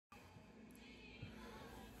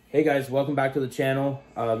Hey guys, welcome back to the channel.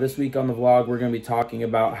 This week on the vlog, we're going to be talking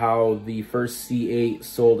about how the first C8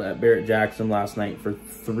 sold at Barrett-Jackson last night for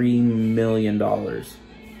 $3 million. And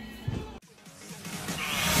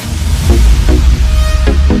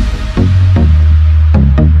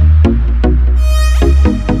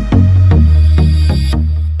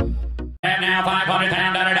now 500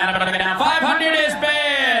 down, down, 500 is bid,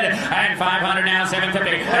 and 500 now,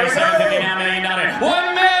 750, and 750 now, $1 million.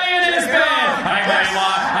 $1 million is bid, and $1 million,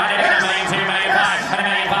 $1 million, $2 million, $5, and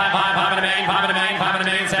 $1 million, $5, $5, $5, $1 million, $5, $1 million, $5, $1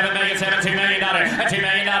 million, $7 million, $7, $2 million, and $2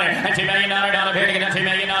 million, and $2 million, dollar bid to get a $2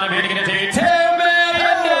 million, bid to get a $2 million,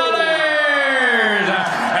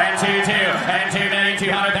 and $2 million,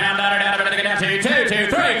 200 down, bid to get a $2,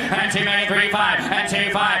 3, and $2 million, 3, 5, and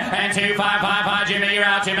 2, 5, and 2, 5, 5, 5, Jimmy, you're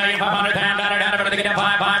out, $2 million, 500 down, bid to get a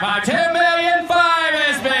 5, 5, 5, $2 million, 5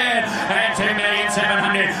 is bid, and $2 million,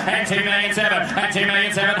 700, and $2 million, 7, and $2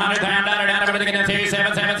 million, 700 down, bid to get a 2,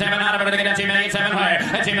 7, 7, 700, bid to get a $2 million, 700,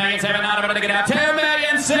 and $2 million, 700, bid to get a $2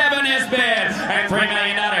 million, 7 is bid, and $3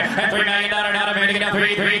 million, and $3 million, bid to get a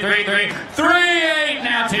 3, 3, 3, 3, 3, 8,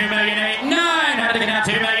 now $2 million, 8, 9, bid to get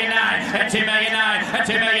a $2 million, 9, and $2 million, 9, and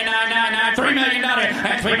 $2 million, 9, 9, 9, $3 million,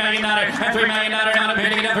 and $3 million, and $3 million, down,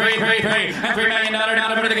 bid to get a 3, 3, 3, and $3 million,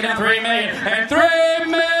 down, bid to get a $3 million, and $3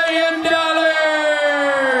 million,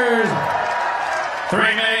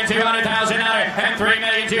 $3,200,000, and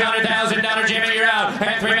 $3,200,000, Jimmy, you're out,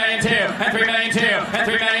 and $3,200,000, and $3,200,000, and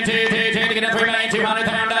 $3,200,000, to get a $3,200,000,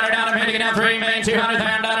 down, bid to get a $3,200,000,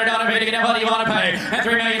 down, bid to get a what do you want to pay, and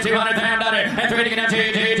 $3,200,000, and 3 to get a 2,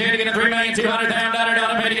 to get a $3,200,000,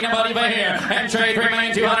 down, bid to get a what do you pay here, and trade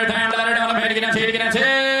 $3,200,000, down, bid to get a 2, to get a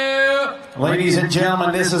 2. Ladies and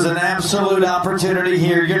gentlemen, this is an absolute opportunity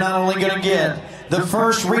here. You're not only going to get the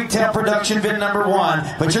first retail production VIN number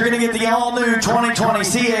 1, but you're going to get the all-new 2020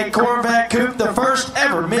 C8 Corvette Coupe, the first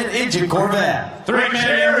ever mid-engine Corvette. $3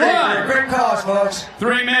 million, great cause, folks.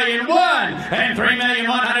 $3 million, and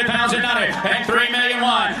 $3,100,000, and $3 million,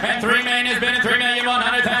 and $3 million has been, and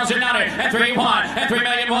 $3,100,000, and 3, 1, and $3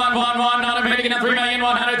 million, 1, 1, 1, not a minute, and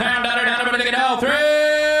 $3,100,000, down, but to get all through,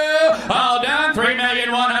 all done,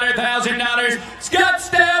 $3,100,000.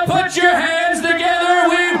 Scottsdale, put your hands together.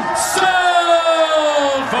 We've sold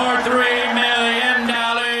for $3 million.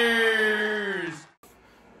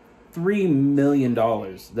 $3 million.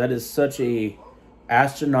 That is such a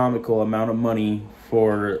astronomical amount of money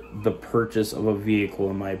for the purchase of a vehicle,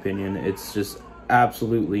 in my opinion. It's just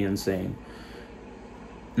absolutely insane.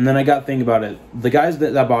 And then I got to think about it. The guys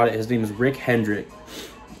that bought it, his name is Rick Hendrick,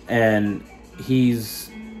 and he's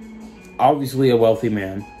obviously a wealthy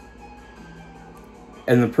man.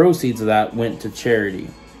 And the proceeds of that went to charity.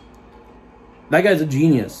 That guy's a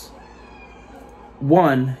genius.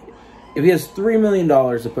 One, if he has $3 million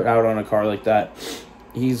to put out on a car like that,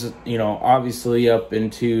 he's, you know, obviously up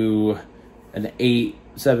into an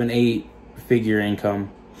 7, 8 figure income.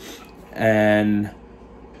 And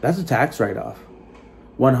that's a tax write-off.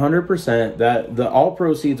 100%. That all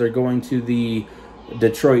proceeds are going to the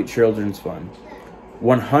Detroit Children's Fund.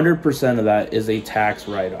 100% of that is a tax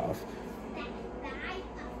write-off.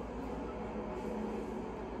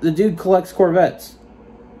 The dude collects Corvettes.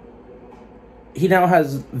 He now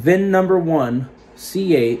has VIN number 1,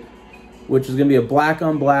 C8, which is going to be a black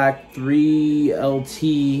on black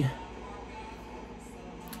 3LT.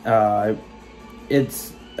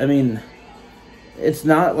 It's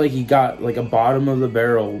not like he got like a bottom of the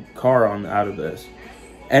barrel car out of this.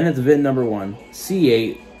 And it's VIN number 1,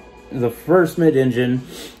 C8, the first mid-engine,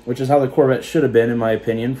 which is how the Corvette should have been, in my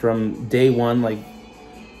opinion, from day one, like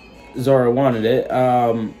Zora wanted it.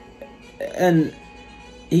 And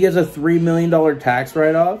he gets a $3 million tax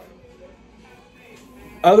write-off.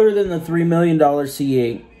 Other than the $3 million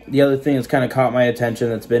C8, the other thing that's kind of caught my attention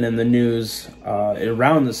that's been in the news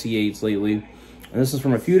around the C8s lately, and this is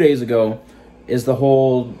from a few days ago, is the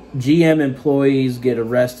whole GM employees get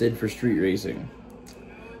arrested for street racing.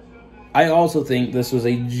 I also think this was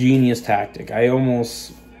a genius tactic. I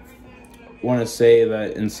almost want to say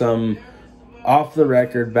that in some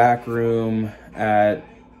off-the-record back room at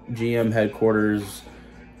GM headquarters,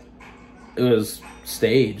 it was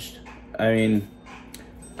staged. I mean,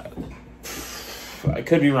 I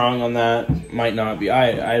could be wrong on that. Might not be.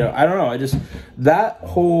 I don't know. That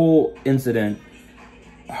whole incident,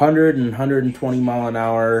 100 and 120 mile an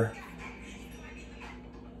hour,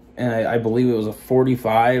 and I believe it was a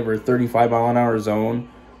 45 or 35 mile an hour zone.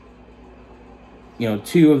 You know,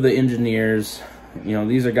 2 of the engineers, you know,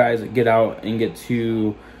 these are guys that get out and get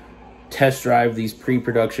to test drive these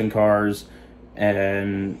pre-production cars,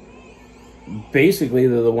 and basically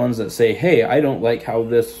they're the ones that say, hey, I don't like how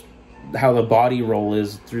the body roll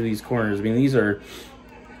is through these corners. I mean, these are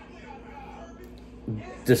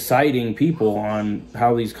deciding people on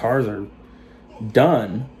how these cars are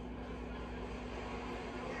done.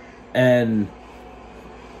 And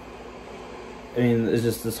I mean, it's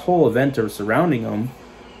just this whole event surrounding them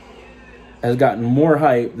has gotten more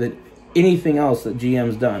hype than anything else that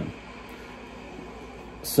GM's done.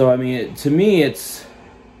 So I mean, to me,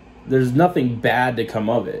 there's nothing bad to come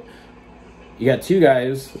of it. You got two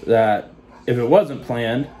guys that, if it wasn't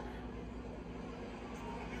planned,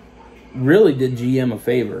 really did GM a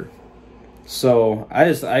favor. So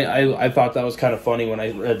I thought that was kind of funny when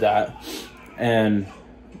I read that, and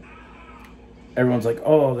everyone's like,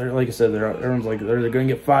 oh, they're, like I said, everyone's like, they're going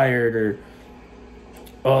to get fired, or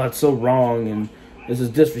oh, that's so wrong, and this is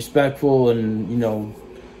disrespectful, and you know,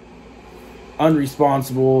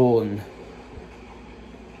 unresponsible, and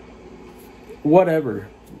whatever.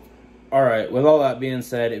 All right, with all that being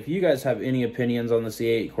said, if you guys have any opinions on the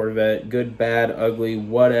C8 Corvette, good, bad, ugly,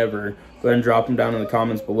 whatever, go ahead and drop them down in the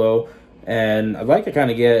comments below. And I'd like to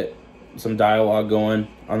kind of get some dialogue going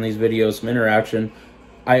on these videos, some interaction.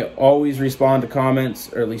 I always respond to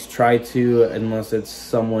comments, or at least try to, unless it's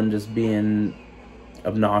someone just being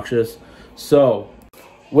obnoxious. So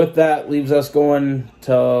with that, leaves us going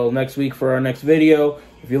till next week for our next video.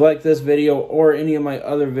 If you like this video or any of my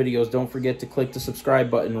other videos, don't forget to click the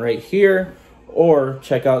subscribe button right here, or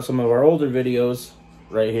check out some of our older videos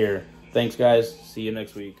right here. Thanks, guys. See you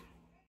next week.